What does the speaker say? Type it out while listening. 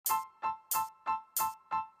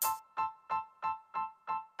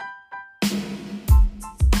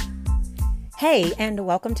Hey, and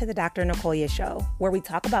welcome to the Dr. Nicolia Show, where we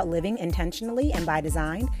talk about living intentionally and by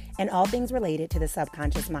design and all things related to the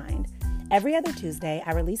subconscious mind. Every other Tuesday,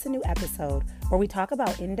 I release a new episode where we talk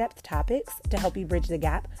about in-depth topics to help you bridge the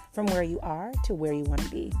gap from where you are to where you want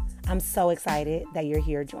to be. I'm so excited that you're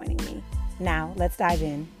here joining me. Now, let's dive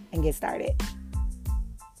in and get started.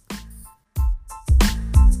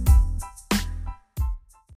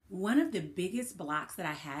 One of the biggest blocks that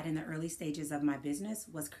I had in the early stages of my business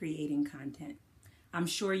was creating content. I'm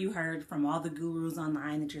sure you heard from all the gurus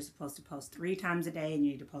online that you're supposed to post 3 times a day and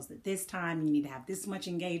you need to post at this time, you need to have this much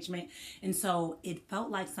engagement. And so it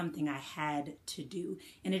felt like something I had to do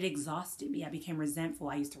and it exhausted me. I became resentful.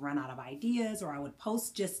 I used to run out of ideas, or I would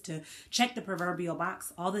post just to check the proverbial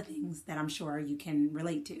box, all the things that I'm sure you can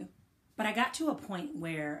relate to. But I got to a point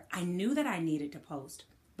where I knew that I needed to post.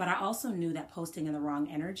 But I also knew that posting in the wrong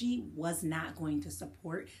energy was not going to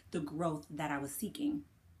support the growth that I was seeking.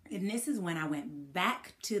 And this is when I went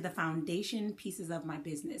back to the foundation pieces of my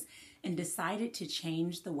business and decided to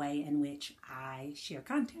change the way in which I share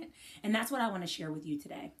content. And that's what I want to share with you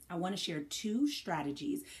today. I want to share 2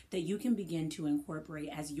 strategies that you can begin to incorporate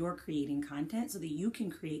as you're creating content so that you can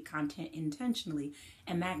create content intentionally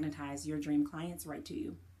and magnetize your dream clients right to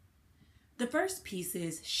you. The first piece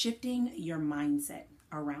is shifting your mindset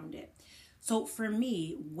around it. So for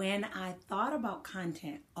me, when I thought about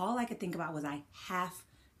content, all I could think about was I have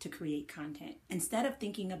to create content instead of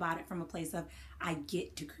thinking about it from a place of I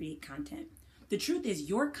get to create content. The truth is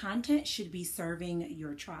your content should be serving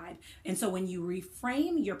your tribe. And so when you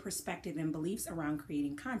reframe your perspective and beliefs around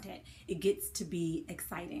creating content, it gets to be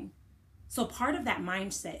exciting. So part of that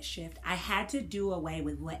mindset shift, I had to do away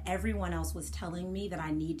with what everyone else was telling me that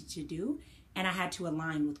I needed to do, and I had to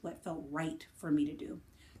align with what felt right for me to do.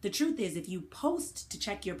 The truth is, if you post to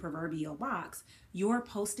check your proverbial box, you're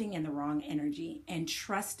posting in the wrong energy. And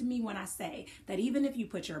trust me when I say that even if you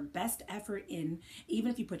put your best effort in,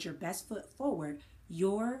 even if you put your best foot forward,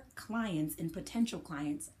 your clients and potential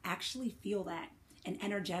clients actually feel that. And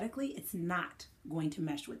energetically, it's not going to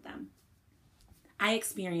mesh with them. I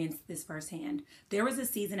experienced this firsthand. There was a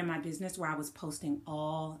season in my business where I was posting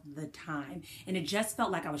all the time, and it just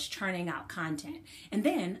felt like I was churning out content. And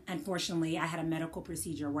then, unfortunately, I had a medical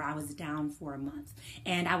procedure where I was down for a month,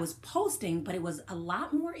 and I was posting, but it was a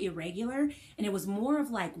lot more irregular, and it was more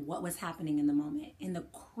of like what was happening in the moment. And the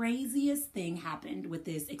craziest thing happened with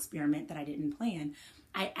this experiment that I didn't plan.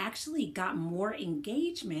 I actually got more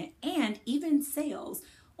engagement and even sales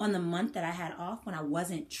on the month that I had off when I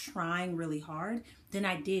wasn't trying really hard than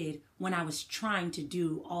I did when I was trying to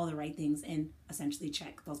do all the right things and essentially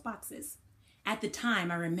check those boxes. At the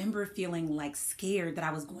time, I remember feeling like scared that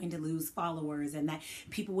I was going to lose followers and that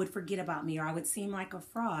people would forget about me or I would seem like a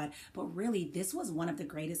fraud. But really, this was one of the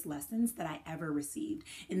greatest lessons that I ever received.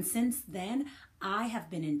 And since then, I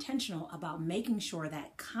have been intentional about making sure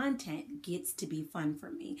that content gets to be fun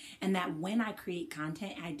for me and that when I create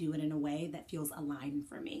content, I do it in a way that feels aligned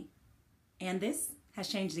for me. And this has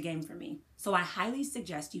changed the game for me. So I highly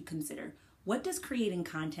suggest you consider, what does creating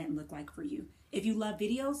content look like for you? If you love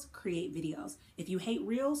videos, create videos. If you hate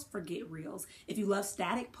reels, forget reels. If you love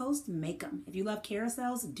static posts, make them. If you love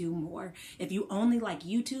carousels, do more. If you only like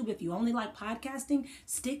YouTube, if you only like podcasting,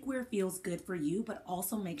 stick where it feels good for you, but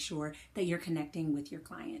also make sure that you're connecting with your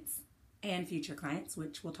clients and future clients,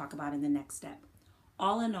 which we'll talk about in the next step.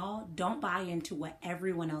 All in all, don't buy into what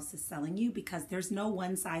everyone else is selling you because there's no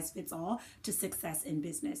one size fits all to success in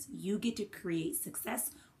business. You get to create success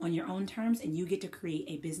on your own terms and you get to create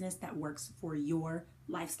a business that works for your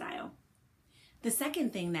lifestyle. The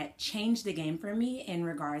second thing that changed the game for me in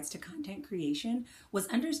regards to content creation was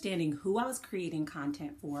understanding who I was creating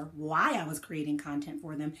content for, why I was creating content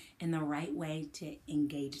for them, and the right way to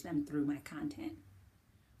engage them through my content.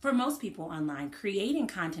 For most people online, creating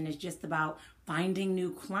content is just about finding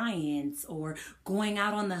new clients or going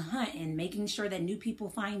out on the hunt and making sure that new people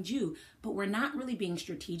find you, but we're not really being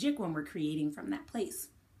strategic when we're creating from that place.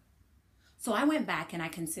 So I went back and I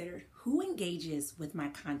considered who engages with my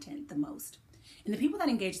content the most. And the people that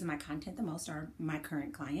engage with my content the most are my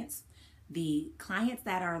current clients, the clients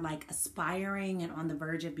that are like aspiring and on the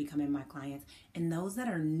verge of becoming my clients, and those that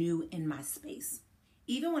are new in my space.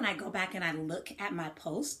 Even when I go back and I look at my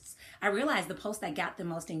posts, I realize the posts that got the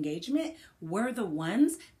most engagement were the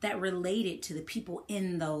ones that related to the people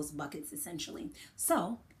in those buckets, essentially.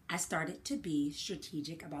 So I started to be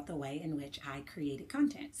strategic about the way in which I created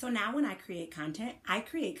content. So now when I create content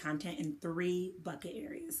in 3 bucket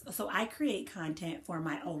areas. So I create content for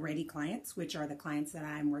my already clients, which are the clients that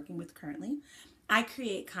I'm working with currently. I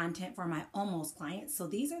create content for my almost clients. So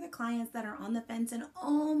these are the clients that are on the fence and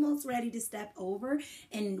almost ready to step over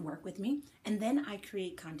and work with me. And then I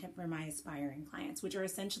create content for my aspiring clients, which are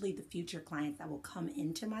essentially the future clients that will come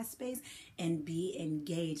into my space and be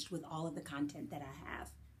engaged with all of the content that I have.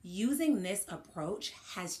 Using this approach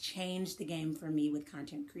has changed the game for me with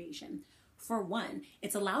content creation. For one,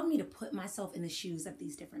 it's allowed me to put myself in the shoes of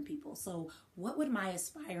these different people. So what would my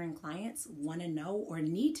aspiring clients want to know or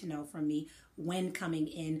need to know from me when coming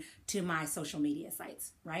in to my social media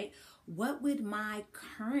sites, right? What would my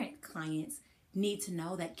current clients need to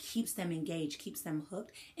know that keeps them engaged, keeps them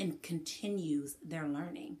hooked, and continues their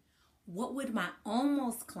learning? What would my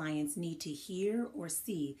almost clients need to hear or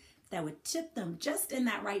see that would tip them just in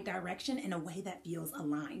that right direction in a way that feels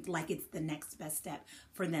aligned, like it's the next best step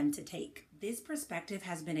for them to take? This perspective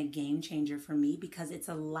has been a game changer for me because it's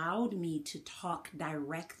allowed me to talk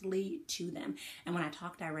directly to them. And when I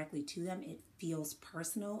talk directly to them, it feels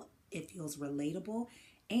personal, it feels relatable,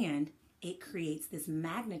 and it creates this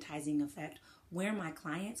magnetizing effect where my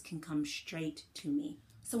clients can come straight to me.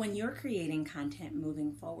 So when you're creating content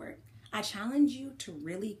moving forward, I challenge you to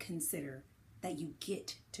really consider that you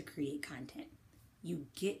get to create content. You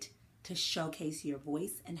get to showcase your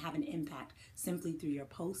voice and have an impact simply through your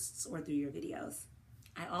posts or through your videos.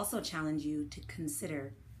 I also challenge you to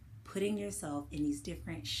consider putting yourself in these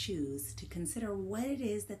different shoes, to consider what it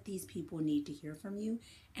is that these people need to hear from you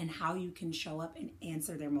and how you can show up and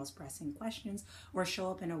answer their most pressing questions or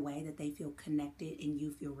show up in a way that they feel connected and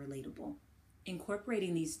you feel relatable.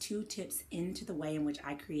 Incorporating these two tips into the way in which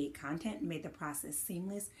I create content made the process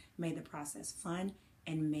seamless, made the process fun,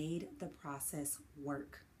 and made the process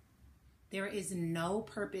work. There is no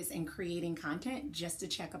purpose in creating content just to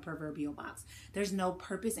check a proverbial box. There's no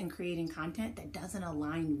purpose in creating content that doesn't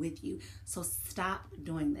align with you. So stop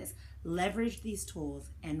doing this. Leverage these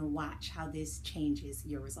tools and watch how this changes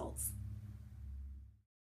your results.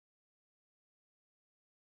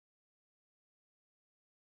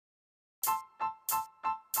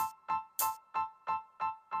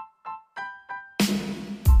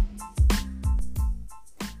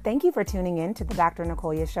 Thank you for tuning in to the Dr.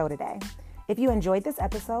 Nicolia Show today. If you enjoyed this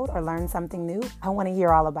episode or learned something new, I want to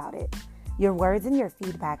hear all about it. Your words and your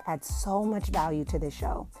feedback add so much value to this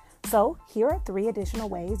show. So here are 3 additional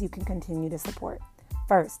ways you can continue to support.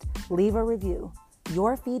 First, leave a review.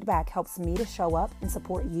 Your feedback helps me to show up and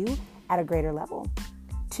support you at a greater level.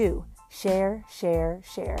 2, share.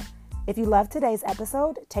 If you loved today's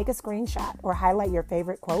episode, take a screenshot or highlight your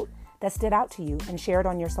favorite quote that stood out to you and share it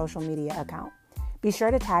on your social media account. Be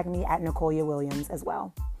sure to tag me at Nicolia Williams as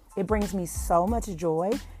well. It brings me so much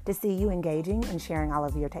joy to see you engaging and sharing all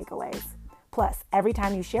of your takeaways. Plus, every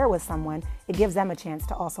time you share with someone, it gives them a chance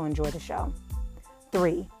to also enjoy the show.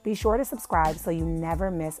 3, be sure to subscribe so you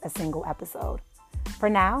never miss a single episode.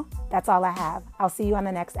 For now, that's all I have. I'll see you on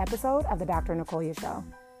the next episode of the Dr. Nicolia Show.